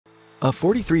A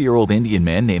 43-year-old Indian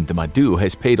man named Madhu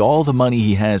has paid all the money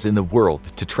he has in the world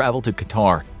to travel to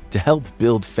Qatar to help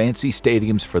build fancy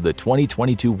stadiums for the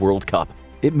 2022 World Cup.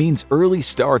 It means early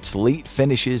starts, late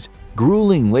finishes,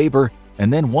 grueling labor,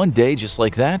 and then one day, just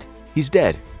like that, he's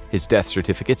dead. His death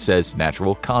certificate says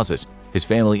natural causes. His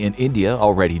family in India,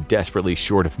 already desperately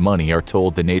short of money, are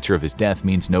told the nature of his death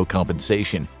means no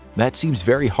compensation. That seems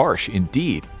very harsh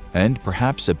indeed, and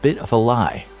perhaps a bit of a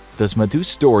lie. Does Madhu's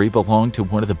story belong to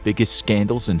one of the biggest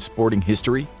scandals in sporting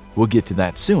history? We'll get to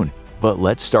that soon, but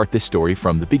let's start this story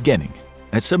from the beginning.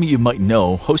 As some of you might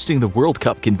know, hosting the World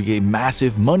Cup can be a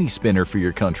massive money spinner for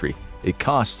your country. It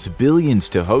costs billions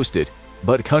to host it,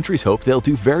 but countries hope they'll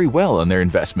do very well on their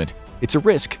investment. It's a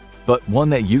risk, but one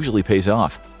that usually pays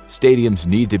off. Stadiums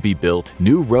need to be built,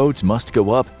 new roads must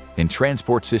go up, and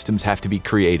transport systems have to be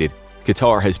created.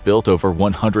 Qatar has built over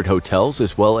 100 hotels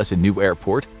as well as a new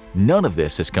airport. None of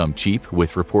this has come cheap,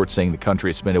 with reports saying the country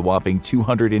has spent a whopping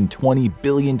 $220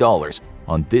 billion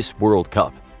on this World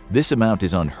Cup. This amount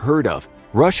is unheard of.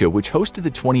 Russia, which hosted the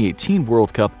 2018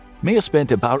 World Cup, may have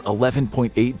spent about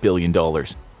 $11.8 billion,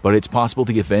 but it's possible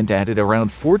the event added around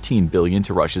 $14 billion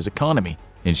to Russia's economy.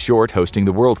 In short, hosting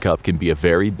the World Cup can be a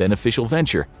very beneficial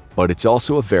venture, but it's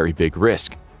also a very big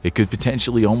risk. It could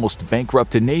potentially almost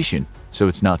bankrupt a nation, so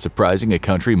it's not surprising a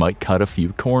country might cut a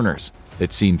few corners.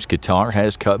 It seems Qatar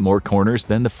has cut more corners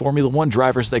than the Formula One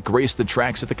drivers that grace the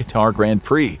tracks at the Qatar Grand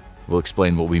Prix. We'll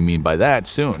explain what we mean by that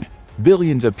soon.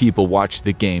 Billions of people watch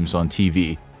the games on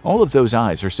TV. All of those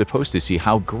eyes are supposed to see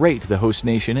how great the host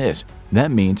nation is. That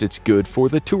means it's good for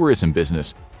the tourism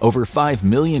business. Over 5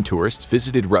 million tourists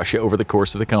visited Russia over the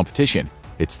course of the competition.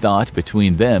 It's thought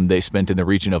between them they spent in the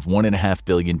region of $1.5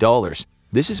 billion.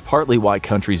 This is partly why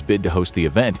countries bid to host the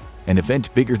event, an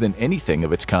event bigger than anything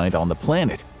of its kind on the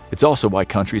planet. It's also why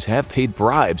countries have paid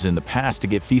bribes in the past to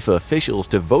get FIFA officials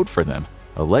to vote for them.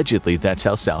 Allegedly, that's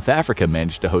how South Africa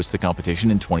managed to host the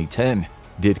competition in 2010.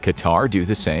 Did Qatar do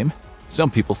the same? Some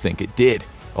people think it did.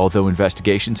 Although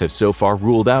investigations have so far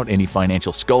ruled out any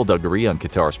financial skullduggery on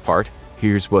Qatar's part,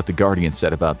 here's what The Guardian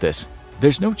said about this.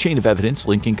 There's no chain of evidence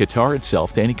linking Qatar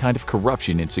itself to any kind of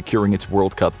corruption in securing its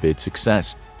World Cup bid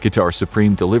success. Qatar's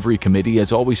Supreme Delivery Committee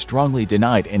has always strongly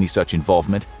denied any such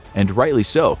involvement, and rightly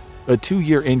so. A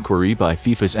 2-year inquiry by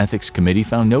FIFA's Ethics Committee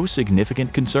found no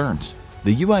significant concerns.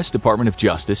 The U.S. Department of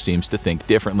Justice seems to think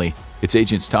differently. Its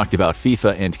agents talked about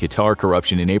FIFA and Qatar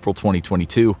corruption in April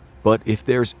 2022, but if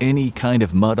there's any kind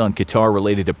of mud on Qatar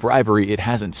related to bribery, it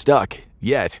hasn't stuck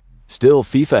yet. Still,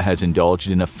 FIFA has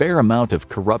indulged in a fair amount of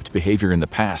corrupt behavior in the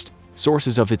past.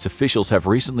 Sources of its officials have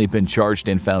recently been charged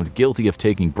and found guilty of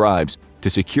taking bribes to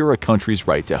secure a country's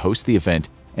right to host the event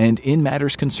and in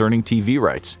matters concerning TV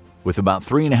rights. With about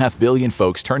 3.5 billion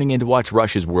folks turning in to watch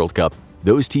Russia's World Cup,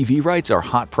 those TV rights are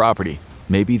hot property,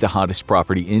 maybe the hottest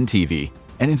property in TV.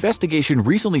 An investigation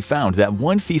recently found that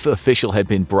one FIFA official had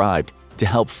been bribed to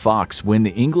help Fox win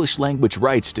the English-language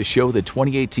rights to show the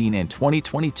 2018 and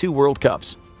 2022 World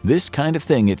Cups. This kind of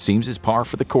thing, it seems, is par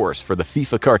for the course for the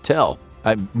FIFA cartel.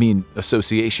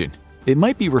 Association. It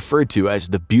might be referred to as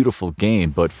the beautiful game,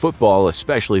 but football,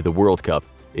 especially the World Cup,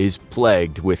 is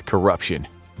plagued with corruption.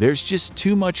 There's just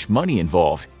too much money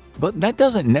involved. But that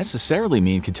doesn't necessarily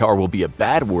mean Qatar will be a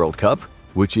bad World Cup,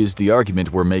 which is the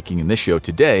argument we're making in this show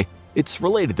today. It's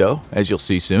related though, as you'll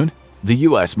see soon. The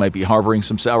US might be harboring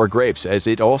some sour grapes as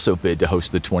it also bid to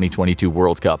host the 2022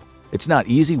 World Cup. It's not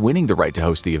easy winning the right to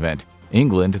host the event.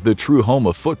 England, the true home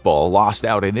of football, lost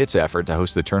out in its effort to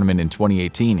host the tournament in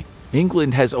 2018.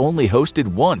 England has only hosted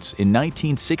once in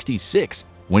 1966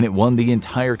 when it won the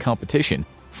entire competition.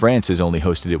 France has only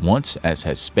hosted it once, as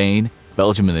has Spain.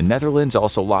 Belgium and the Netherlands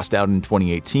also lost out in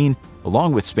 2018,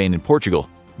 along with Spain and Portugal.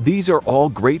 These are all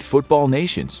great football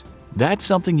nations. That's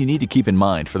something you need to keep in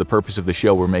mind for the purpose of the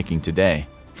show we're making today.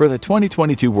 For the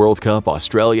 2022 World Cup,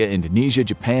 Australia, Indonesia,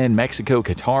 Japan, Mexico,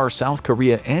 Qatar, South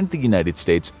Korea, and the United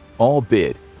States all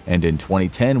bid, and in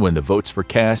 2010, when the votes were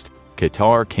cast,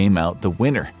 Qatar came out the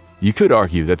winner. You could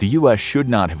argue that the US should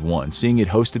not have won, seeing it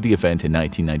hosted the event in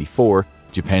 1994.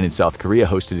 Japan and South Korea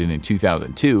hosted it in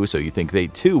 2002, so you think they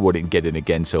too wouldn't get it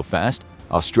again so fast.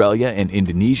 Australia and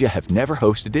Indonesia have never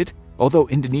hosted it, although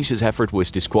Indonesia's effort was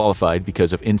disqualified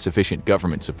because of insufficient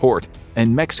government support,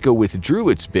 and Mexico withdrew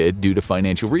its bid due to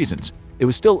financial reasons. It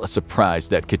was still a surprise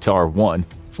that Qatar won,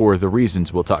 for the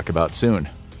reasons we'll talk about soon.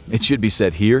 It should be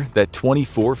said here that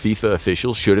 24 FIFA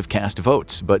officials should have cast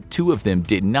votes, but 2 of them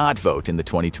did not vote in the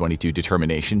 2022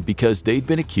 determination because they'd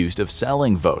been accused of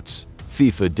selling votes.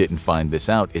 FIFA didn't find this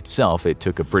out itself, it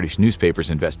took a British newspaper's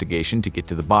investigation to get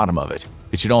to the bottom of it.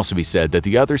 It should also be said that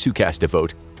the others who cast a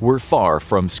vote were far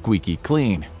from squeaky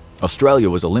clean. Australia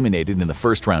was eliminated in the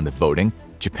first round of voting.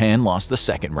 Japan lost the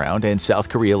second round and South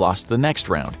Korea lost the next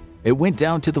round. It went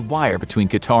down to the wire between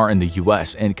Qatar and the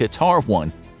US, and Qatar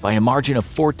won by a margin of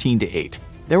 14-8.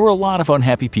 There were a lot of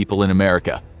unhappy people in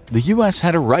America. The US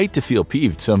had a right to feel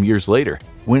peeved some years later,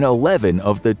 when 11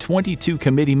 of the 22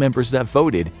 committee members that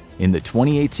voted in the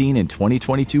 2018 and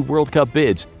 2022 World Cup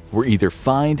bids were either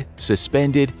fined,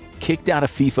 suspended, kicked out of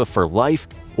FIFA for life,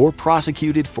 or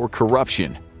prosecuted for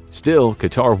corruption. Still,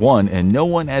 Qatar won, and no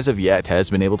one as of yet has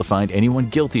been able to find anyone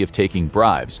guilty of taking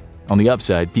bribes. On the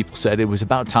upside, people said it was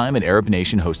about time an Arab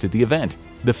nation hosted the event.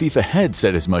 The FIFA head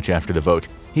said as much after the vote.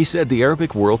 He said the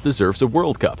Arabic world deserves a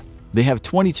World Cup. They have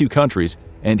 22 countries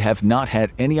and have not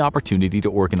had any opportunity to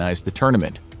organize the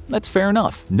tournament. That's fair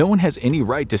enough. No one has any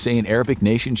right to say an Arabic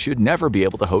nation should never be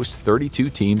able to host 32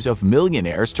 teams of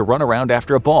millionaires to run around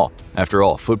after a ball. After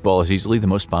all, football is easily the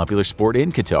most popular sport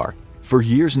in Qatar. For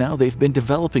years now, they've been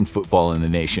developing football in the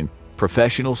nation.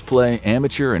 Professionals play,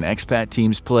 amateur and expat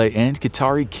teams play, and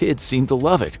Qatari kids seem to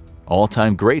love it.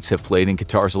 All-time greats have played in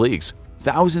Qatar's leagues.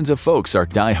 Thousands of folks are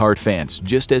die-hard fans,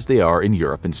 just as they are in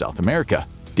Europe and South America.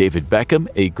 David Beckham,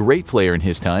 a great player in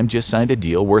his time, just signed a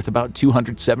deal worth about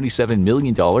 $277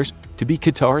 million to be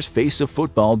Qatar's face of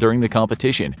football during the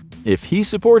competition. If he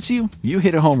supports you, you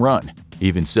hit a home run.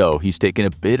 Even so, he's taken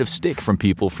a bit of stick from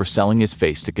people for selling his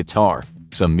face to Qatar.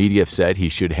 Some media have said he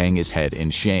should hang his head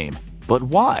in shame. But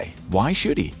why? Why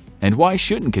should he? And why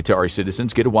shouldn't Qatari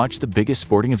citizens get to watch the biggest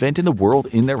sporting event in the world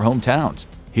in their hometowns?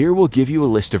 Here we'll give you a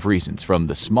list of reasons, from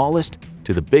the smallest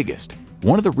to the biggest.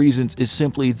 One of the reasons is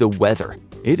simply the weather.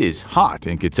 It is hot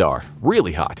in Qatar,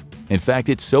 really hot. In fact,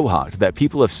 it's so hot that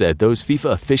people have said those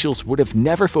FIFA officials would have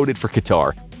never voted for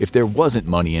Qatar if there wasn't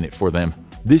money in it for them.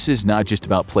 This is not just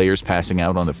about players passing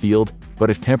out on the field, but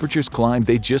if temperatures climb,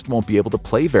 they just won't be able to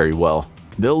play very well.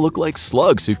 They'll look like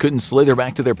slugs who couldn't slither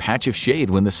back to their patch of shade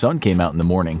when the sun came out in the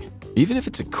morning. Even if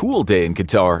it's a cool day in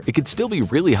Qatar, it could still be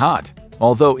really hot.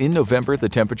 Although in November, the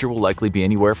temperature will likely be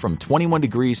anywhere from 21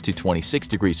 degrees to 26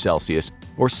 degrees Celsius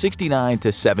or 69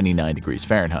 to 79 degrees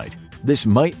Fahrenheit. This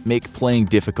might make playing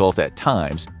difficult at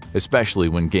times, especially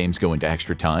when games go into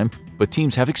extra time, but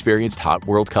teams have experienced hot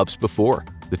World Cups before.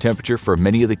 The temperature for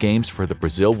many of the games for the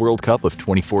Brazil World Cup of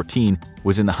 2014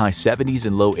 was in the high 70s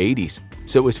and low 80s,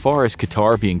 so as far as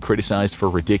Qatar being criticized for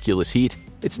ridiculous heat,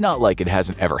 it's not like it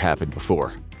hasn't ever happened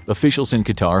before. Officials in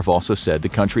Qatar have also said the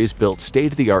country has built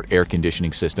state-of-the-art air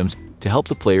conditioning systems to help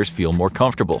the players feel more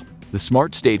comfortable. The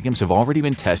smart stadiums have already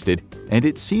been tested, and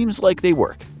it seems like they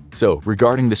work. So,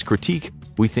 regarding this critique,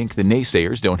 we think the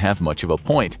naysayers don't have much of a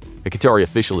point. A Qatari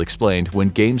official explained, when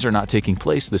games are not taking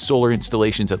place, the solar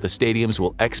installations at the stadiums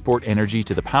will export energy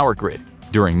to the power grid.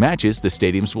 During matches, the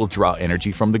stadiums will draw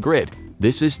energy from the grid.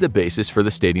 This is the basis for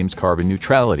the stadium's carbon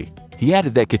neutrality. He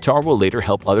added that Qatar will later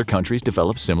help other countries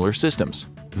develop similar systems.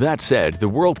 That said, the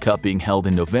World Cup being held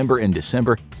in November and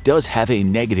December does have a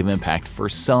negative impact for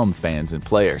some fans and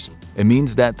players. It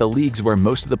means that the leagues where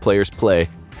most of the players play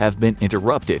have been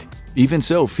interrupted. Even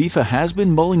so, FIFA has been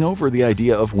mulling over the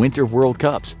idea of Winter World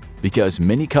Cups because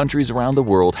many countries around the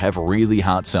world have really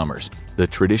hot summers, the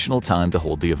traditional time to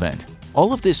hold the event.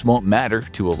 All of this won't matter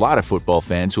to a lot of football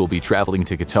fans who will be traveling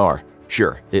to Qatar.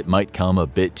 Sure, it might come a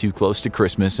bit too close to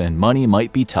Christmas and money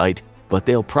might be tight, but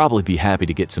they'll probably be happy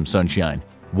to get some sunshine.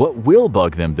 What will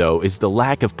bug them, though, is the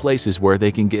lack of places where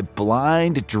they can get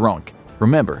blind drunk.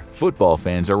 Remember, football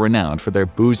fans are renowned for their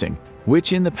boozing,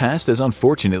 which in the past has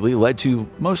unfortunately led to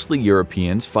mostly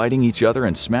Europeans fighting each other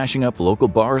and smashing up local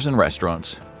bars and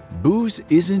restaurants. Booze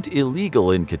isn't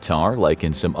illegal in Qatar like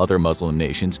in some other Muslim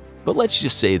nations, but let's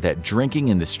just say that drinking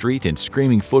in the street and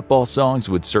screaming football songs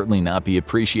would certainly not be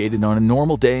appreciated on a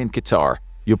normal day in Qatar.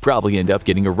 You'll probably end up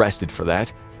getting arrested for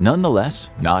that.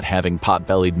 Nonetheless, not having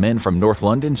pot-bellied men from North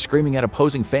London screaming at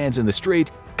opposing fans in the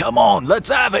street, "Come on, let's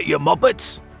have it, you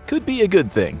muppets!" could be a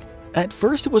good thing. At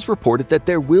first, it was reported that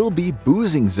there will be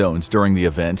boozing zones during the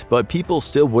event, but people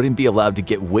still wouldn't be allowed to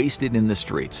get wasted in the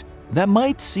streets. That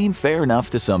might seem fair enough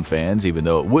to some fans, even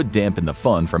though it would dampen the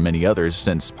fun for many others,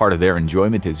 since part of their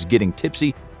enjoyment is getting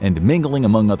tipsy and mingling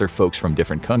among other folks from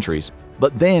different countries.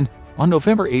 But then, on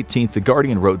November 18th, The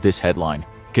Guardian wrote this headline: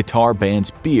 Qatar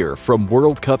bans beer from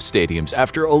World Cup stadiums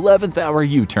after 11th hour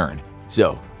U-turn.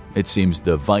 So, it seems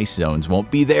the vice zones won't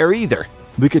be there either.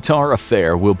 The Qatar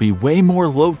affair will be way more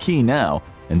low-key now,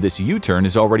 and this U-turn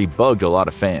has already bugged a lot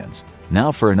of fans.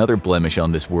 Now for another blemish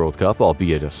on this World Cup,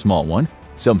 albeit a small one.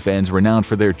 Some fans renowned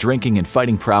for their drinking and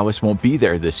fighting prowess won't be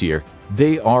there this year.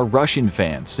 They are Russian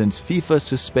fans, since FIFA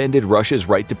suspended Russia's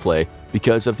right to play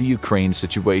because of the Ukraine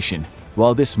situation.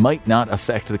 While this might not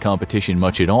affect the competition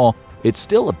much at all, it's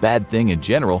still a bad thing in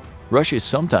general. Russia is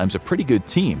sometimes a pretty good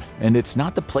team, and it's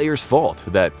not the players' fault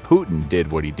that Putin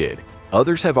did what he did.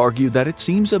 Others have argued that it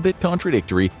seems a bit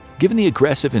contradictory given the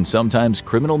aggressive and sometimes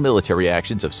criminal military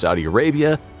actions of Saudi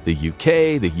Arabia, the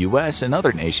UK, the US, and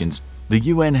other nations. The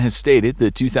UN has stated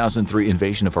the 2003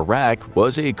 invasion of Iraq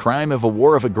was a crime of a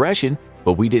war of aggression,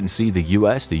 but we didn't see the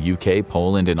US, the UK,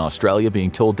 Poland, and Australia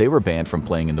being told they were banned from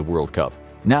playing in the World Cup.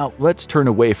 Now, let's turn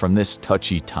away from this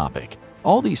touchy topic.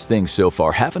 All these things so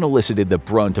far haven't elicited the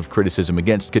brunt of criticism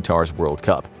against Qatar's World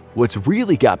Cup. What's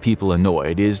really got people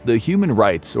annoyed is the human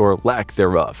rights or lack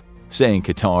thereof. Saying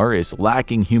Qatar is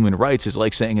lacking human rights is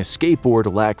like saying a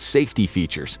skateboard lacks safety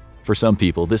features. For some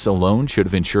people, this alone should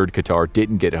have ensured Qatar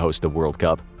didn't get to host a World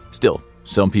Cup. Still,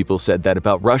 some people said that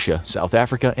about Russia, South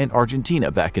Africa, and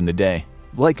Argentina back in the day.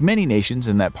 Like many nations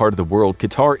in that part of the world,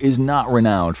 Qatar is not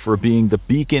renowned for being the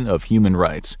beacon of human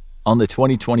rights. On the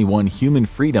 2021 Human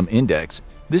Freedom Index,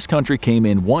 this country came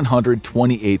in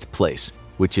 128th place,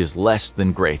 which is less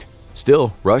than great.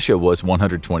 Still, Russia was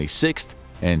 126th,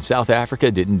 and South Africa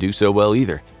didn't do so well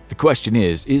either. The question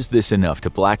is this enough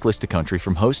to blacklist a country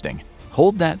from hosting?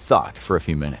 Hold that thought for a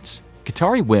few minutes.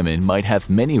 Qatari women might have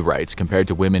many rights compared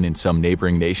to women in some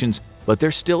neighboring nations, but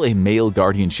there's still a male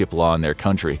guardianship law in their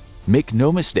country. Make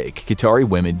no mistake, Qatari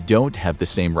women don't have the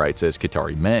same rights as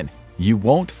Qatari men. You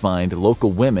won't find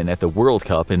local women at the World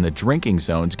Cup in the drinking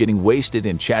zones getting wasted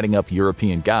and chatting up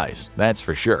European guys, that's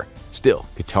for sure. Still,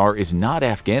 Qatar is not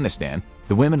Afghanistan.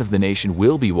 The women of the nation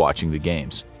will be watching the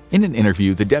games. In an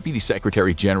interview, the Deputy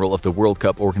Secretary General of the World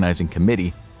Cup Organizing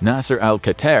Committee, Nasser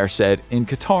Al-Khater, said, "In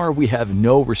Qatar, we have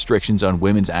no restrictions on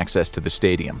women's access to the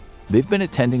stadium. They've been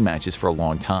attending matches for a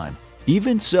long time.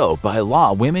 Even so, by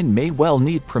law, women may well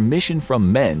need permission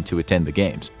from men to attend the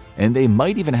games, and they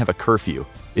might even have a curfew.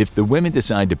 If the women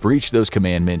decide to breach those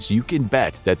commandments, you can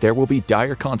bet that there will be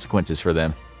dire consequences for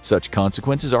them. Such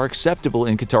consequences are acceptable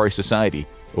in Qatari society,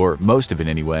 or most of it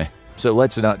anyway. So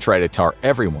let's not try to tar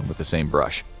everyone with the same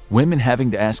brush." Women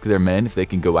having to ask their men if they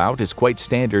can go out is quite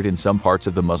standard in some parts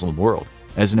of the Muslim world.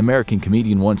 As an American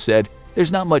comedian once said,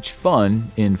 "There's not much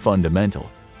fun in fundamental."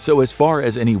 So as far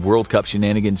as any World Cup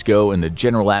shenanigans go and the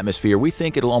general atmosphere, we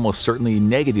think it'll almost certainly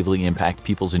negatively impact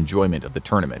people's enjoyment of the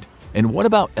tournament. And what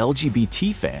about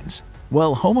LGBT fans?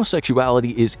 Well,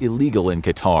 homosexuality is illegal in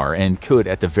Qatar and could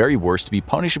at the very worst be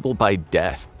punishable by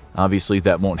death. Obviously,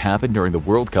 that won't happen during the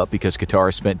World Cup because Qatar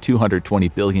has spent $220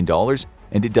 billion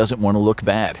and it doesn't want to look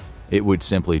bad. It would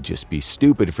simply just be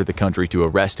stupid for the country to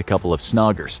arrest a couple of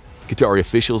snoggers. Qatari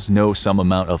officials know some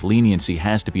amount of leniency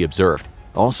has to be observed.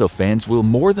 Also, fans will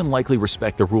more than likely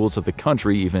respect the rules of the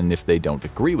country even if they don't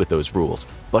agree with those rules.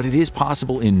 But it is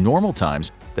possible in normal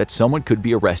times that someone could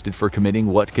be arrested for committing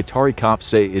what Qatari cops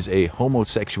say is a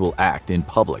homosexual act in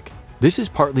public. This is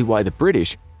partly why the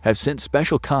British have sent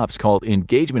special cops called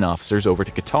engagement officers over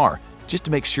to Qatar, just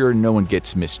to make sure no one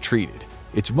gets mistreated.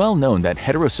 It's well known that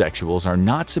heterosexuals are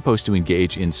not supposed to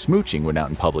engage in smooching when out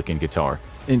in public in Qatar.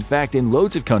 In fact, in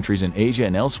loads of countries in Asia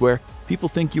and elsewhere, people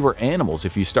think you are animals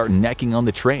if you start necking on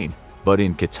the train. But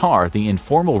in Qatar, the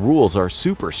informal rules are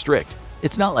super strict.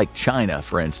 It's not like China,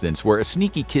 for instance, where a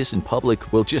sneaky kiss in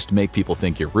public will just make people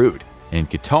think you're rude. In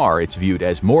Qatar, it's viewed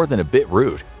as more than a bit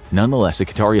rude. Nonetheless, a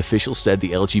Qatari official said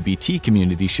the LGBT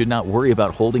community should not worry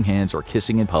about holding hands or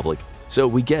kissing in public, so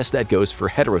we guess that goes for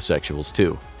heterosexuals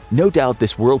too. No doubt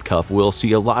this World Cup will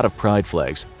see a lot of pride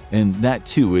flags, and that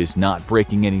too is not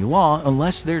breaking any law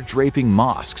unless they're draping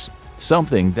mosques,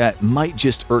 something that might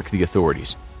just irk the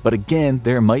authorities. But again,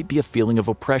 there might be a feeling of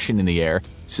oppression in the air,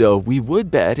 so we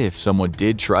would bet if someone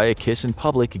did try a kiss in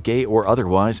public, gay or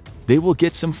otherwise, they will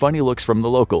get some funny looks from the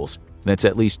locals. That's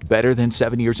at least better than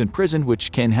 7 years in prison,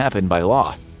 which can happen by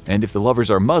law. And if the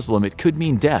lovers are Muslim, it could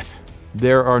mean death.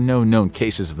 There are no known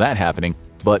cases of that happening,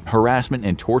 but harassment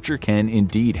and torture can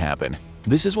indeed happen.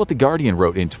 This is what The Guardian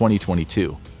wrote in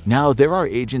 2022. Now, there are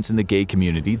agents in the gay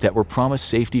community that were promised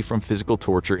safety from physical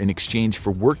torture in exchange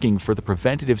for working for the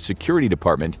Preventative Security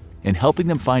Department and helping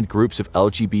them find groups of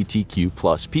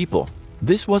LGBTQ+ people.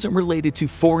 This wasn't related to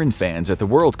foreign fans at the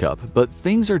World Cup, but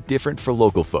things are different for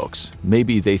local folks.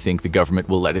 Maybe they think the government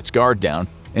will let its guard down,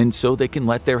 and so they can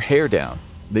let their hair down.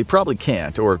 They probably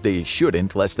can't, or they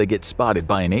shouldn't, lest they get spotted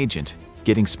by an agent.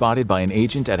 Getting spotted by an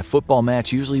agent at a football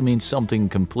match usually means something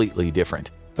completely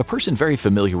different. A person very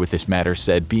familiar with this matter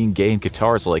said being gay in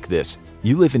Qatar is like this.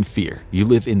 You live in fear, you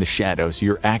live in the shadows,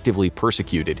 you're actively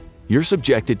persecuted. You're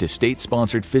subjected to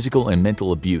state-sponsored physical and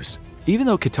mental abuse. Even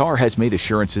though Qatar has made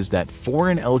assurances that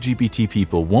foreign LGBT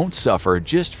people won't suffer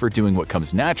just for doing what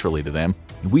comes naturally to them,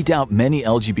 we doubt many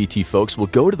LGBT folks will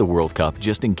go to the World Cup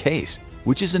just in case,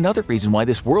 which is another reason why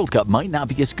this World Cup might not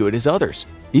be as good as others.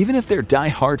 Even if they're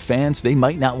die-hard fans, they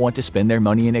might not want to spend their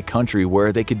money in a country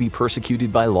where they could be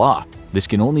persecuted by law. This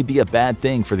can only be a bad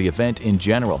thing for the event in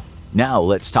general. Now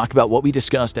let's talk about what we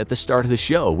discussed at the start of the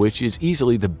show, which is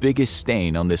easily the biggest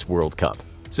stain on this World Cup.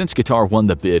 Since Qatar won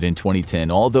the bid in 2010,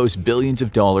 all those billions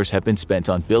of dollars have been spent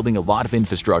on building a lot of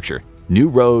infrastructure, new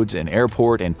roads, an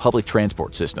airport, and public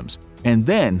transport systems. And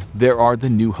then there are the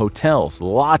new hotels,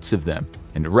 lots of them,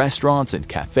 and restaurants and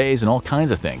cafes and all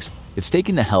kinds of things. It's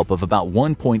taken the help of about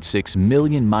 1.6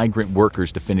 million migrant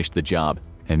workers to finish the job,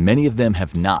 and many of them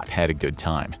have not had a good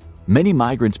time. Many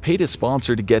migrants paid a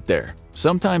sponsor to get there,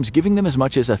 sometimes giving them as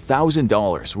much as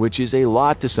 $1,000, which is a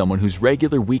lot to someone whose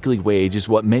regular weekly wage is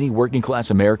what many working-class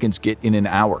Americans get in an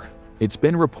hour. It's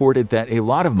been reported that a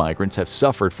lot of migrants have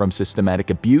suffered from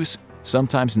systematic abuse,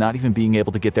 sometimes not even being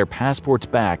able to get their passports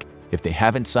back if they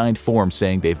haven't signed forms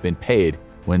saying they've been paid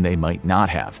when they might not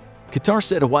have. Qatar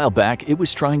said a while back it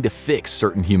was trying to fix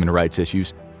certain human rights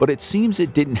issues, but it seems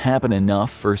it didn't happen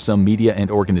enough for some media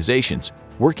and organizations.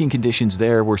 Working conditions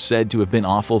there were said to have been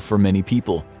awful for many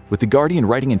people, with The Guardian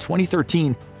writing in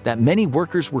 2013 that many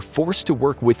workers were forced to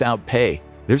work without pay.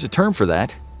 There's a term for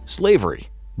that: slavery.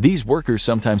 These workers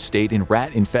sometimes stayed in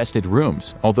rat-infested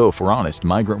rooms, although if we're honest,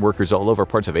 migrant workers all over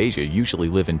parts of Asia usually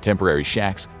live in temporary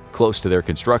shacks close to their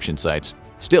construction sites.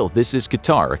 Still, this is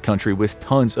Qatar, a country with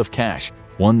tons of cash,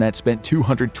 one that spent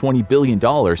 $220 billion,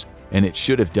 and it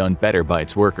should have done better by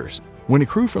its workers. When a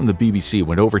crew from the BBC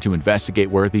went over to investigate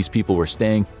where these people were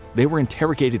staying, they were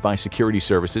interrogated by security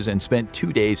services and spent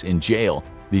 2 days in jail.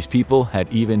 These people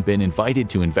had even been invited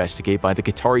to investigate by the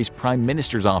Qatari's Prime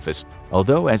Minister's office,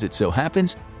 although as it so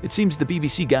happens, it seems the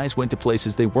BBC guys went to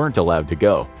places they weren't allowed to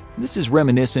go. This is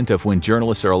reminiscent of when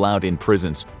journalists are allowed in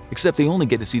prisons, except they only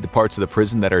get to see the parts of the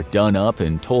prison that are done up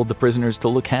and told the prisoners to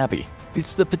look happy.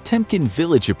 It's the Potemkin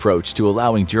Village approach to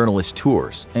allowing journalist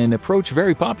tours, an approach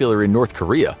very popular in North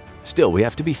Korea. Still, we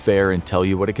have to be fair and tell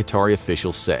you what a Qatari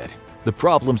official said. The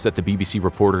problems that the BBC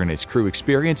reporter and his crew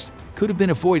experienced could have been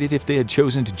avoided if they had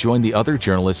chosen to join the other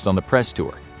journalists on the press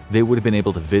tour. They would have been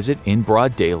able to visit in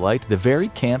broad daylight the very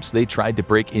camps they tried to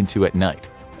break into at night.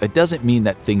 It doesn't mean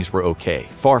that things were okay,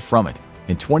 far from it.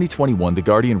 In 2021, The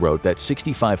Guardian wrote that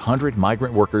 6,500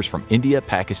 migrant workers from India,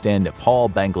 Pakistan, Nepal,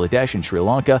 Bangladesh, and Sri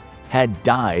Lanka had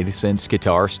died since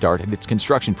Qatar started its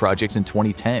construction projects in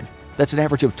 2010. That's an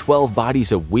average of 12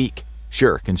 bodies a week.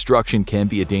 Sure, construction can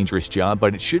be a dangerous job,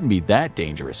 but it shouldn't be that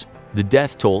dangerous. The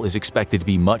death toll is expected to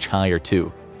be much higher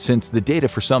too, since the data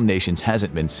for some nations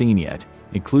hasn't been seen yet,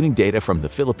 including data from the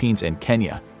Philippines and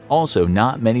Kenya. Also,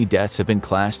 not many deaths have been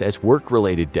classed as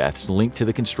work-related deaths linked to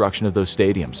the construction of those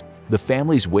stadiums. The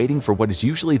families waiting for what is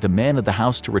usually the man of the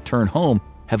house to return home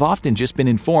have often just been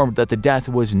informed that the death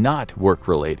was not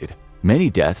work-related. Many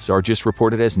deaths are just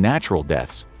reported as natural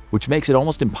deaths, which makes it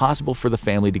almost impossible for the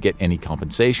family to get any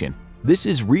compensation. This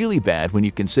is really bad when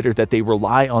you consider that they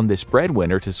rely on this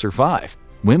breadwinner to survive.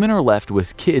 Women are left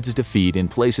with kids to feed in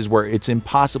places where it's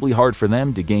impossibly hard for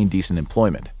them to gain decent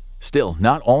employment. Still,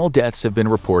 not all deaths have been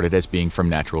reported as being from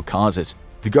natural causes.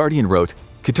 The Guardian wrote,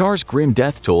 Qatar's grim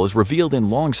death toll is revealed in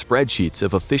long spreadsheets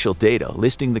of official data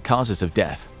listing the causes of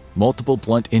death. Multiple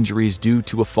blunt injuries due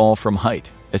to a fall from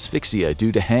height, asphyxia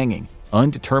due to hanging,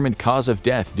 undetermined cause of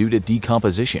death due to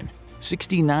decomposition.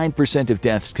 69% of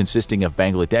deaths consisting of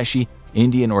Bangladeshi,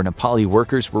 Indian, or Nepali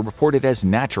workers were reported as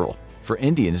natural. For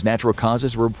Indians, natural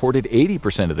causes were reported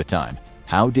 80% of the time.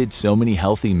 How did so many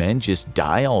healthy men just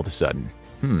die all of a sudden?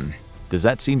 Does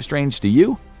that seem strange to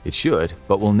you? It should,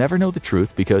 but we'll never know the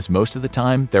truth because most of the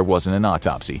time there wasn't an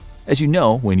autopsy. As you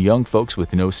know, when young folks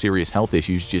with no serious health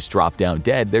issues just drop down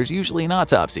dead, there's usually an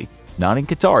autopsy. Not in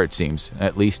Qatar, it seems,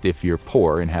 at least if you're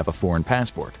poor and have a foreign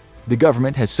passport. The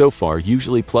government has so far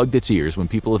usually plugged its ears when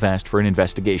people have asked for an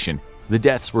investigation. The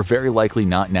deaths were very likely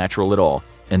not natural at all,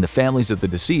 and the families of the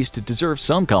deceased deserve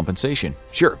some compensation.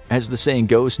 Sure, as the saying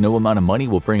goes, no amount of money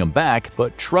will bring them back,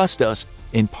 but trust us,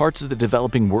 in parts of the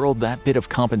developing world, that bit of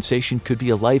compensation could be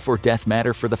a life or death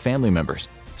matter for the family members.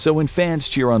 So when fans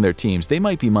cheer on their teams, they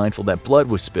might be mindful that blood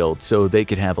was spilled so they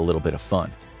could have a little bit of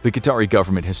fun. The Qatari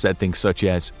government has said things such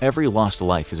as, every lost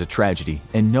life is a tragedy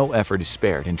and no effort is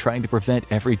spared in trying to prevent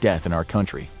every death in our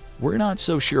country. We're not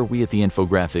so sure we at the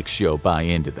Infographics show buy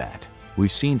into that.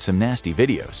 We've seen some nasty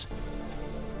videos.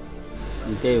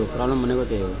 त्यही हो problem भनेको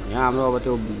त्यही हो यहाँ हाम्रो अब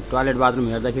त्यो toilet bathroom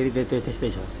हेर्दाखेरि त्यस्तै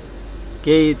छ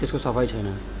केही त्यसको सफाइ छैन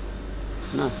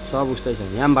हैन सब उस्तै छ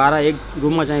यहाँ 12 एक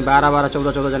रुममा चाहिँ 12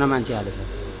 14 जना मान्छे हालेछ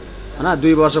हैन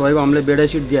 2 वर्ष भएको हामीले बेडै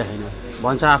सिट दिया छैन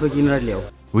भन्छ आफै किनेर ल्याऊ.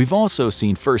 We've also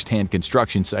seen first-hand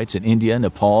construction sites in India,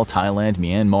 Nepal, Thailand,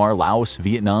 Myanmar, Laos,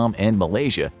 Vietnam, and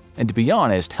Malaysia, and to be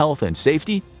honest, health and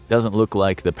safety doesn't look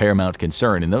like the paramount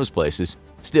concern in those places.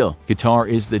 Still, Qatar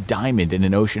is the diamond in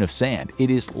an ocean of sand. It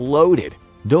is loaded.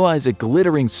 Doha is a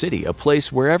glittering city, a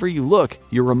place wherever you look,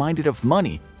 you're reminded of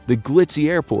money. The glitzy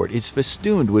airport is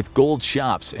festooned with gold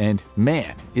shops, and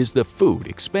man, is the food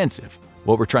expensive.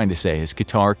 What we're trying to say is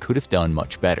Qatar could have done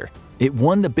much better. It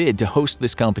won the bid to host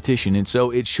this competition, and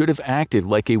so it should have acted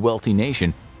like a wealthy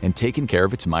nation and taken care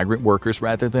of its migrant workers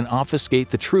rather than obfuscate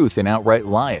the truth and outright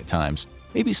lie at times.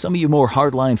 Maybe some of you more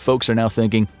hardline folks are now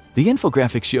thinking, the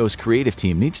infographic show's creative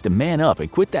team needs to man up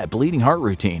and quit that bleeding heart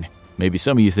routine. Maybe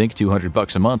some of you think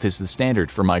 $200 a month is the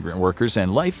standard for migrant workers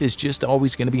and life is just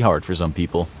always going to be hard for some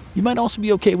people. You might also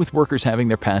be okay with workers having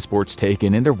their passports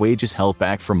taken and their wages held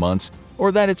back for months,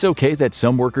 or that it's okay that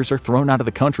some workers are thrown out of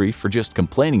the country for just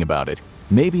complaining about it.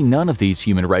 Maybe none of these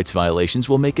human rights violations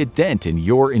will make a dent in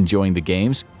your enjoying the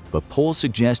games, but polls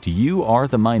suggest you are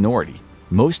the minority.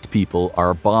 Most people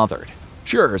are bothered.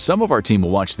 Sure, some of our team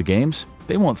will watch the games.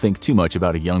 They won't think too much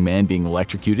about a young man being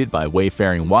electrocuted by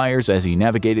wayfaring wires as he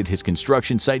navigated his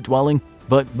construction site dwelling,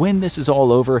 but when this is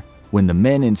all over, when the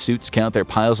men in suits count their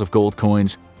piles of gold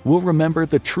coins, we'll remember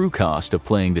the true cost of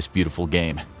playing this beautiful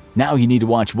game. Now you need to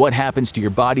watch what happens to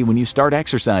your body when you start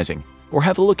exercising, or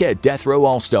have a look at Death Row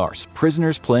All-Stars,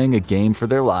 prisoners playing a game for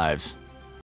their lives.